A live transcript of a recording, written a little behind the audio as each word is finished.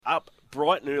up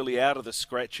bright and early out of the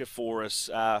scratcher for us.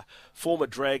 Former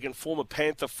Dragon, former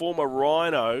Panther, former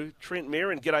Rhino, Trent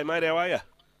Merrin. G'day, mate. How are you?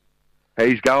 How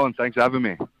he's going? Thanks for having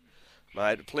me.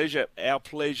 Mate, pleasure. Our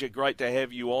pleasure. Great to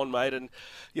have you on, mate. And,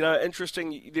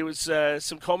 interesting, there was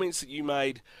some comments that you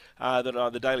made that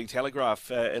the Daily Telegraph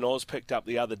and Oz picked up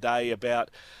the other day about,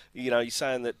 you're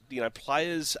saying that,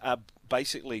 players are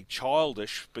basically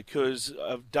childish because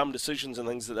of dumb decisions and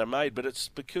things that they're made, but it's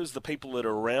because the people that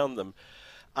are around them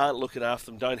aren't looking after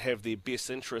them, don't have their best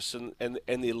interests, and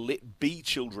they're let be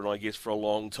children, I guess, for a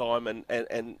long time and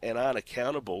aren't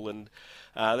accountable. And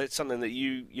that's something that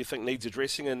you think needs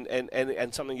addressing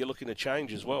and something you're looking to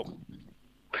change as well.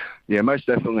 Yeah, most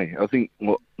definitely. I think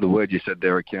what the word you said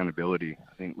there, accountability.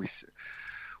 I think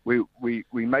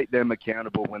we make them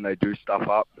accountable when they do stuff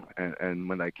up and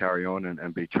when they carry on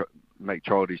and make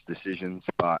childish decisions,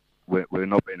 but we're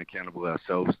not being accountable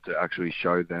ourselves to actually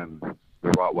show them the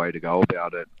right way to go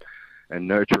about it and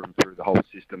nurture them through the whole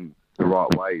system the right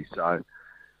way. So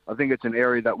I think it's an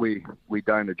area that we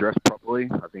don't address properly.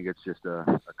 I think it's just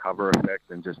a cover effect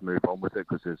and just move on with it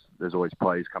because there's always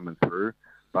players coming through.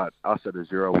 But us at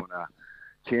Azure want to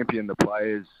champion the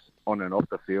players on and off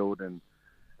the field and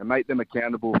make them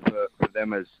accountable for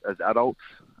them as adults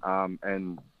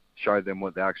and show them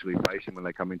what they're actually facing when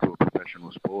they come into a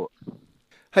professional sport.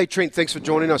 Hey Trent, thanks for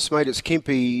joining us, mate. It's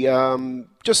Kempy.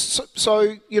 Just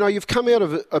so you've come out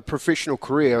of a professional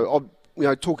career.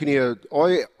 Talking here,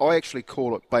 I actually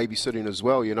call it babysitting as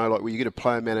well. Like where you get a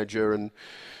player manager and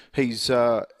he's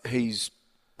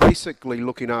basically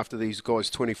looking after these guys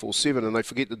 24/7, and they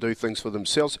forget to do things for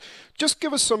themselves. Just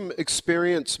give us some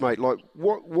experience, mate. Like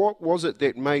what was it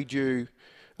that made you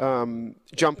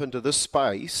jump into this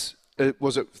space?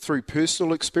 Was it through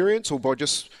personal experience or by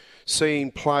just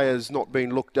seeing players not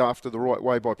being looked after the right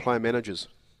way by player managers?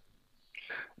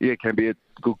 Yeah, it can be a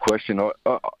good question.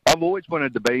 I've always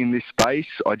wanted to be in this space.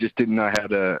 I just didn't know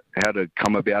how to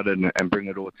come about it and bring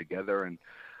it all together. And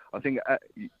I think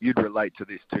you'd relate to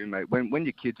this too, mate. When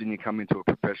you're kids and you come into a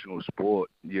professional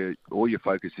sport, all your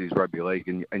focus is rugby league,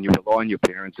 and you rely on your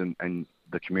parents and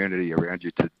the community around you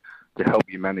to help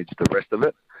you manage the rest of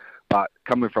it. But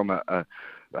coming from a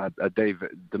deep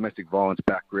domestic violence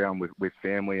background with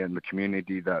family and the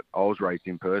community that I was raised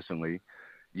in personally,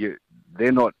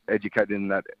 they're not educated in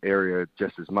that area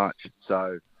just as much.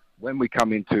 So when we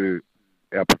come into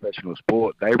our professional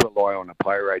sport, they rely on a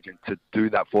player agent to do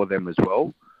that for them as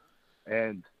well.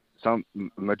 And some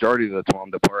majority of the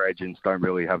time, the player agents don't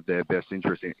really have their best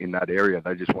interest in that area.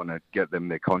 They just want to get them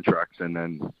their contracts and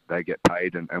then they get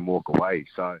paid and walk away.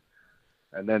 So,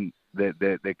 and then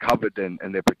they're covered and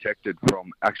they're protected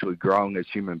from actually growing as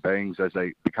human beings. As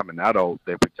they become an adult,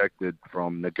 they're protected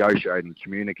from negotiating,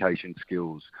 communication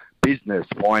skills, business,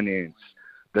 finance,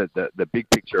 the big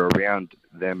picture around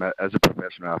them as a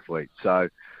professional athlete. So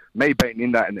me being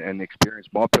in that and experience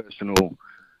my personal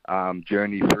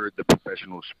journey through the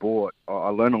professional sport, I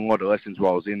learned a lot of lessons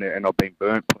while I was in there, and I've been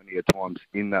burnt plenty of times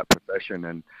in that profession.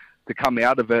 And to come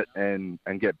out of it and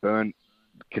get burnt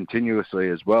continuously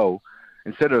as well,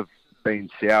 instead of being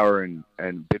sour and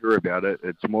bitter about it,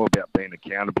 it's more about being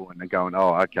accountable and then going,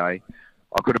 oh, okay,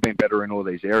 I could have been better in all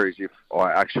these areas if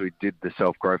I actually did the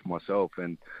self-growth myself.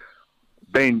 And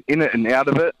being in it and out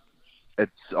of it,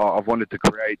 I've wanted to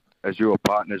create Azure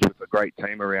Partners with a great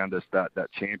team around us that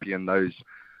champion those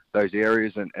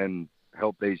areas and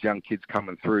help these young kids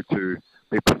coming through to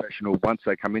be professional once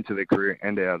they come into their career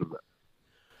and out of it.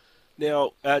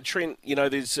 Now, Trent,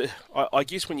 there's, I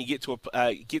guess when you get to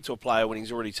a player when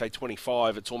he's already, say,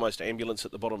 25, it's almost ambulance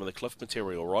at the bottom of the cliff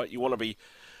material, right? You want to be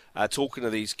talking to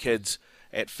these kids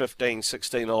at 15,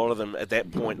 16, a lot of them at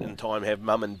that point in time have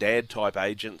mum and dad type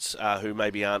agents who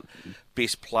maybe aren't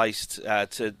best placed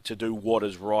to do what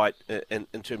is right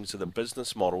in terms of the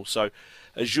business model. So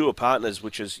Azure Partners,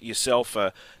 which is yourself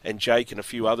and Jake and a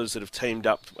few others that have teamed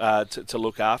up to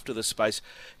look after this space,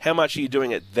 how much are you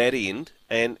doing at that end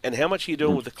and how much are you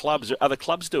doing with the clubs? Are the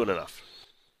clubs doing enough?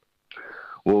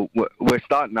 Well, we're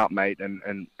starting up, mate,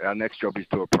 and our next job is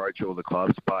to approach all the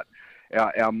clubs, but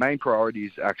our main priority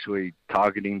is actually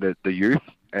targeting the youth,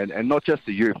 and not just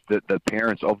the youth, the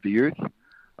parents of the youth.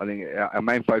 I think our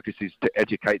main focus is to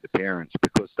educate the parents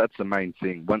because that's the main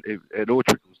thing. When it all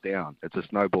trickles down, it's a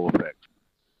snowball effect.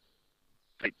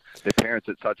 The parents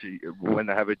when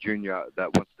they have a junior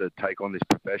that wants to take on this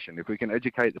profession, if we can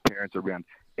educate the parents around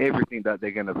everything that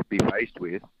they're going to be faced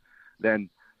with, then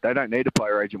they don't need a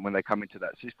player agent when they come into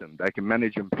that system. They can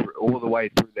manage them all the way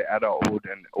through their adulthood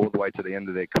and all the way to the end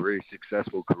of their career,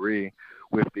 successful career,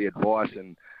 with the advice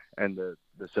and the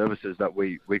services that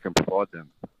we can provide them.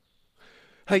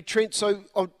 Hey, Trent, so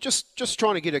I'm just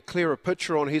trying to get a clearer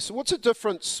picture on here. So what's the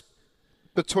difference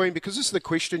between, because this is the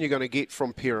question you're going to get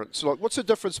from parents, like what's the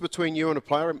difference between you and a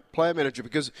player manager?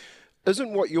 Because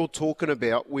isn't what you're talking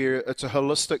about where it's a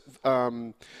holistic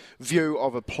view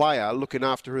of a player looking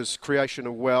after his creation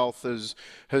of wealth,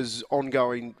 his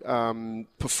ongoing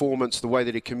performance, the way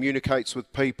that he communicates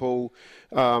with people,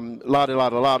 you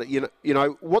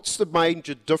know, what's the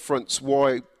major difference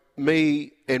why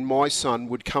me and my son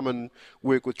would come and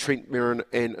work with Trent Merrin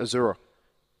and Azure?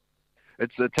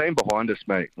 It's the team behind us,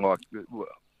 mate. Like,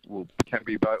 well, can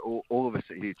be all of us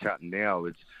here chatting now.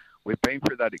 We've been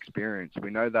through that experience.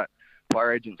 We know that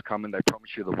player agents come and they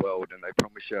promise you the world and they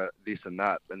promise you this and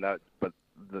that, but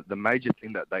the major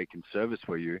thing that they can service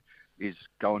for you is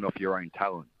going off your own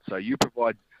talent. So you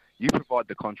provide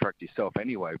the contract yourself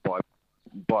anyway by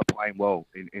playing well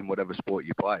in whatever sport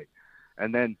you play,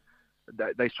 and then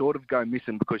they sort of go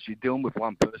missing because you're dealing with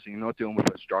one person. You're not dealing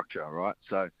with a structure, right?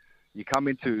 So you come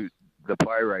into the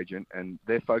player agent and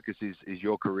their focus is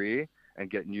your career and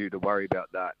getting you to worry about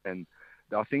that. And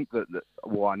I think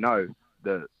I know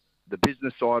the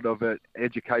business side of it,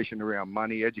 education around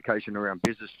money, education around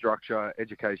business structure,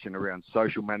 education around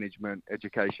social management,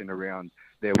 education around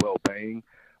their well-being.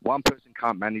 One person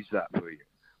can't manage that for you.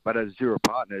 But as Azure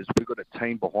Partners, we've got a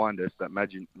team behind us that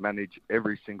manage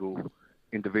every single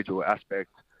individual aspect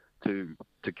to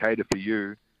cater for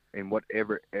you in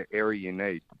whatever area you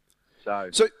need. So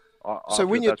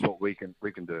that's what we can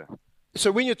do. So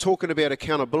when you're talking about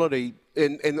accountability,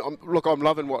 and look, I'm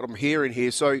loving what I'm hearing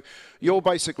here. So you're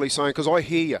basically saying, because I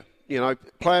hear you, you know,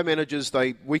 player managers,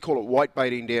 we call it white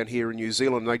baiting down here in New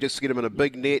Zealand. They just get them in a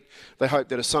big net. They hope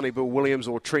that a Sonny Bill Williams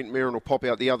or Trent Merrin will pop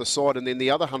out the other side, and then the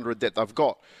other 100 that they've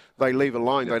got, they leave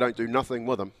alone. They don't do nothing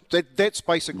with them. That's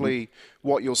basically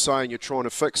what you're saying you're trying to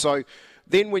fix. So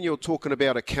then when you're talking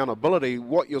about accountability,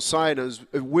 what you're saying is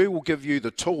we will give you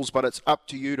the tools, but it's up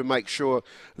to you to make sure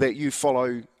that you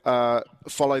follow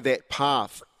that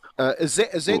path. Is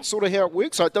that sort of how it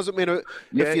works? So it doesn't matter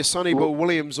if you're Sonny Bill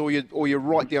Williams or you're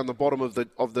right down the bottom of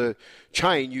the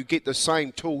chain. You get the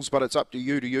same tools, but it's up to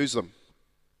you to use them.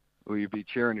 Well, you'd be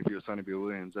cheering if you're Sonny Bill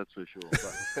Williams, that's for sure.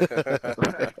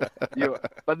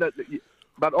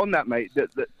 But on that, mate, the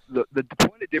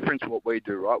point of difference what we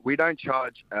do, right? We don't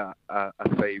charge a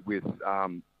fee with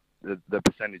the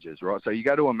percentages, right? So you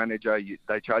go to a manager,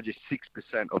 they charge you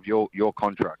 6% of your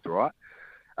contract, right?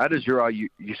 At Azure, you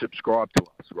subscribe to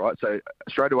us, right? So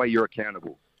straight away you're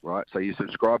accountable, right? So you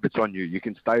subscribe, it's on you. You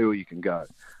can stay or you can go.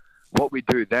 What we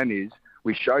do then is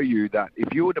we show you that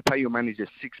if you were to pay your manager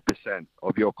 6%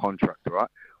 of your contract, right,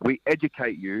 we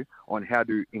educate you on how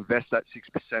to invest that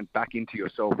 6% back into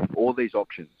yourself with all these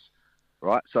options,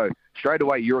 right? So straight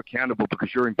away you're accountable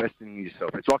because you're investing in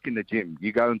yourself. It's like in the gym.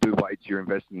 You go and do weights, you're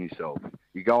investing in yourself.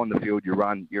 You go on the field, you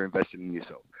run, you're investing in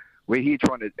yourself. We're here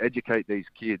trying to educate these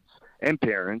kids and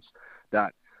parents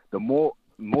that the more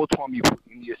time you put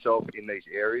in yourself in these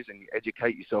areas and you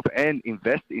educate yourself and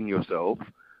invest in yourself,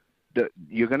 that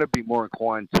you're going to be more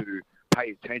inclined to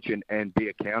pay attention and be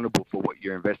accountable for what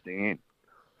you're investing in.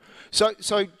 So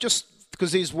just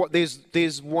because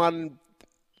there's one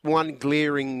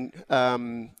glaring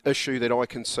issue that I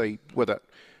can see with it.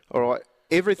 All right,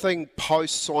 everything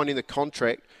post signing the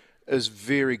contract is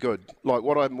very good. Like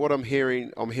what I'm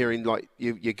hearing like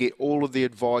you get all of the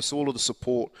advice, all of the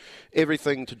support,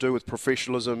 everything to do with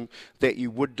professionalism that you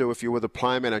would do if you were the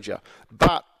player manager.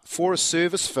 But for a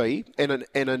service fee and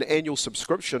an annual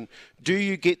subscription, do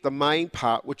you get the main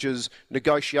part, which is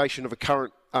negotiation of a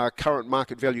current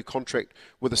market value contract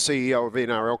with the CEO of an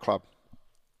NRL club?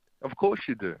 Of course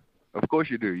you do. Of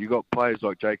course you do. You got players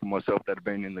like Jake and myself that have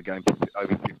been in the game for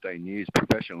over 15 years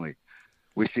professionally.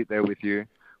 We sit there with you.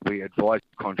 We advise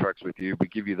contracts with you. We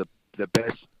give you the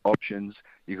best options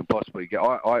you can possibly get.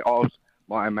 I was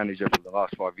my own manager for the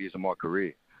last 5 years of my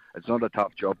career. It's not a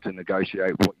tough job to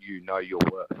negotiate what you know you're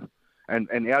worth. And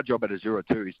our job at Azure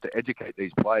too is to educate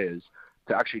these players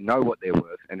to actually know what they're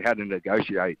worth and how to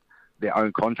negotiate their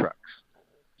own contracts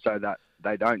so that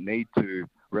they don't need to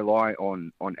rely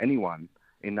on anyone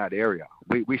in that area.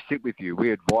 We sit with you.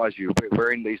 We advise you.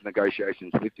 We're in these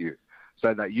negotiations with you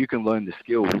so that you can learn the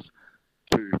skills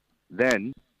to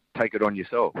then take it on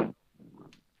yourself.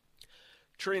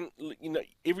 Trent, you know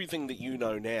everything that you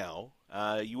know now.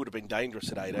 You would have been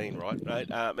dangerous at 18, right?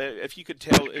 If you could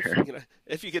tell,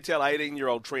 if you could tell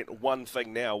 18-year-old Trent one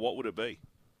thing now, what would it be?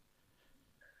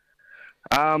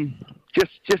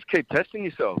 Just keep testing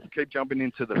yourself. Keep jumping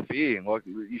into the fear. Like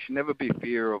you should never be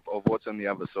fear of what's on the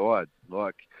other side.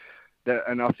 Like that,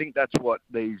 and I think that's what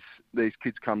these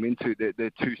kids come into.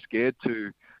 They're too scared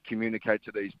to communicate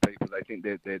to these people. They think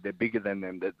they're bigger than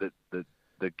them. That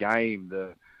the game,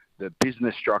 the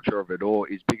business structure of it all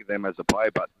is bigger than them as a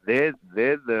player. But they're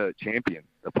the champion.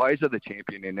 The players are the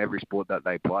champion in every sport that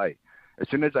they play. As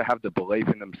soon as they have the belief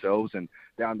in themselves and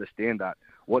they understand that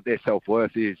what their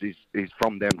self-worth is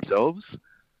from themselves,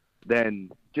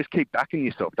 then just keep backing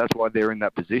yourself. That's why they're in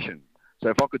that position. So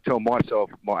if I could tell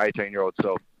myself, my 18-year-old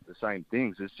self, the same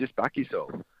things, it's just back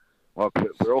yourself. Like,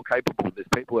 we're all capable. There's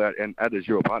people out and at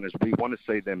Azure Partners, we want to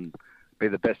see them be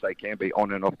the best they can be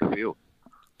on and off the field.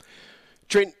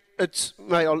 Trent,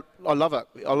 mate, I love it.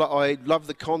 I love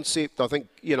the concept. I think,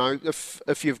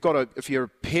 if you're a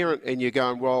parent and you're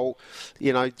going, well,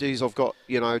 geez, I've got,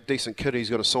 a decent kid, he's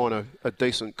got to sign a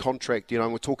decent contract,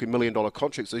 we're talking $1 million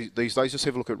contracts these days. Just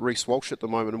have a look at Reece Walsh at the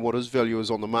moment and what his value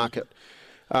is on the market.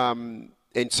 And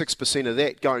 6% of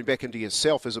that going back into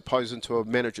yourself as opposed into a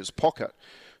manager's pocket.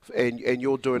 And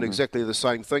you're doing exactly the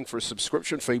same thing for a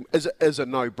subscription fee is a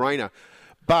no-brainer.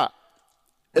 But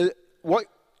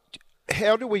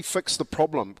how do we fix the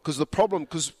problem?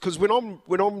 Because when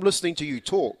I'm listening to you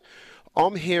talk,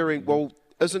 I'm hearing, well,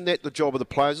 isn't that the job of the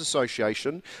Players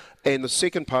Association? And the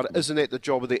second part, isn't that the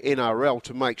job of the NRL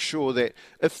to make sure that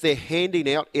if they're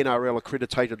handing out NRL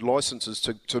accredited licenses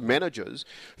to managers,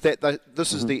 that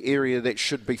this is the area that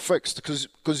should be fixed?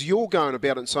 Because you're going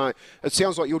about it and saying, it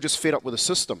sounds like you're just fed up with the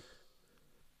system.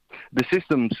 The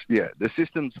system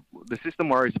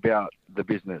worries about the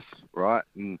business, right?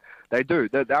 And they do.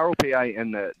 The RLPA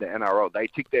and the NRL, they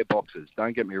tick their boxes.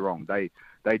 Don't get me wrong. They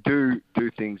do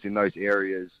things in those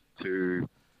areas to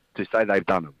say they've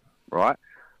done them, right?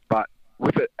 But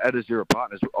with it at Azure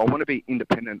Partners, I want to be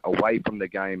independent away from the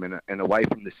game and away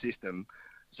from the system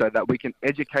so that we can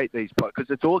educate these players,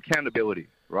 because it's all accountability,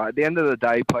 right? At the end of the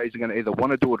day, players are going to either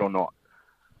want to do it or not.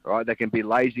 Right, they can be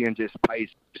lazy and just pay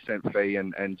 % fee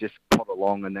and just plod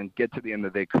along and then get to the end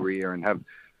of their career and have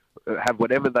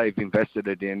whatever they've invested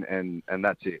it in and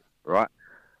that's it, right?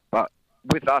 But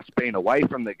with us being away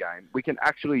from the game, we can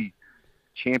actually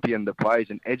champion the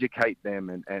players and educate them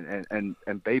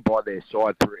and be by their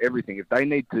side through everything. If they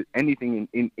need to anything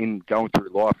in going through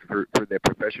life through their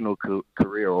professional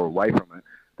career or away from it,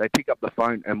 they pick up the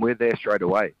phone and we're there straight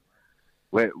away.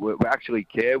 We actually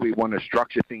care. We want to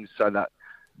structure things so that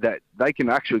they can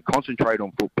actually concentrate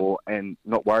on football and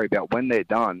not worry about when they're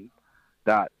done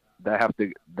that they have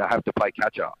to play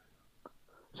catch up.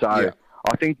 So yeah.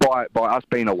 I think by us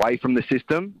being away from the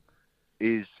system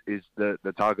is the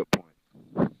target point.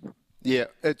 Yeah,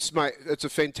 it's a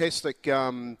fantastic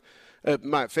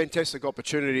fantastic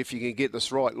opportunity if you can get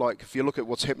this right. Like if you look at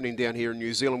what's happening down here in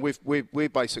New Zealand, we're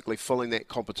basically filling that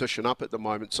competition up at the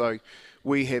moment. So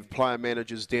we have player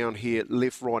managers down here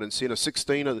left, right and centre.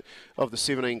 16 of the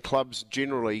 17 clubs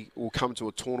generally will come to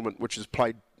a tournament which is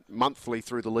played monthly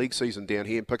through the league season down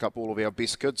here and pick up all of our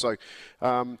best kids. So,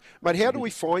 mate, how do we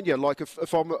find you? Like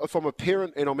if I'm a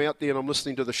parent and I'm out there and I'm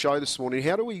listening to the show this morning,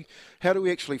 how do we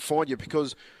actually find you?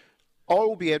 Because I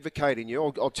will be advocating you.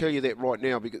 I'll tell you that right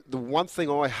now. Because the one thing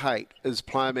I hate is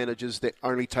player managers that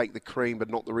only take the cream but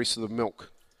not the rest of the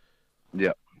milk.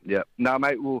 Yeah. No,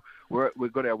 mate.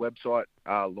 We've got our website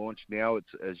launched now.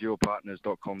 It's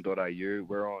azurepartners.com.au.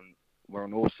 We're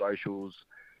on all socials,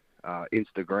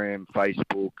 Instagram,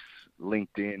 Facebook,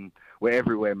 LinkedIn. We're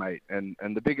everywhere, mate. And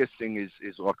the biggest thing is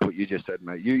like what you just said,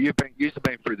 mate. You've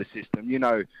been through the system. You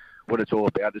know what it's all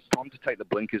about. It's time to take the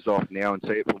blinkers off now and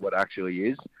see it for what it actually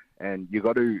is. And we've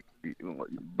got to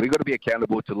be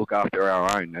accountable to look after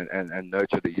our own and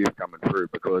nurture the youth coming through,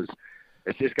 because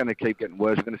it's just going to keep getting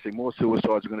worse. We're going to see more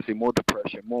suicides. We're going to see more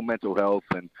depression, more mental health,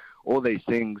 and all these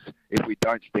things if we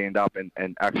don't stand up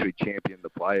and actually champion the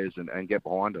players and get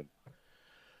behind them.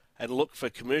 And look for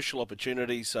commercial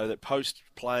opportunities so that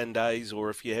post-playing days, or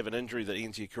if you have an injury that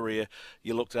ends your career,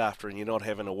 you're looked after and you're not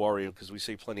having to worry, because we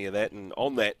see plenty of that. And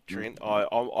on that, Trent, I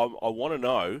want to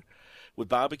know, with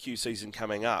barbecue season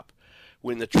coming up,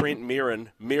 when the Trent Merrin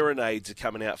marinades are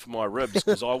coming out for my ribs,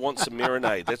 because I want some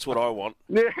marinade. That's what I want.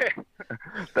 Yeah,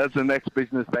 that's the next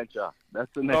business venture.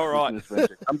 Business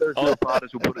venture. Come to Azure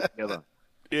Partners, we'll put it together.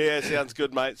 Yeah, sounds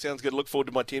good, mate. Sounds good. Look forward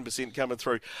to my 10% coming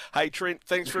through. Hey, Trent,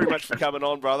 thanks very much for coming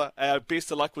on, brother.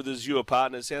 Best of luck with Azure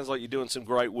Partners. Sounds like you're doing some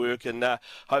great work, and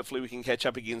hopefully we can catch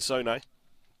up again soon, eh?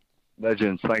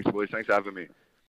 Legends. Thanks, boys. Thanks for having me.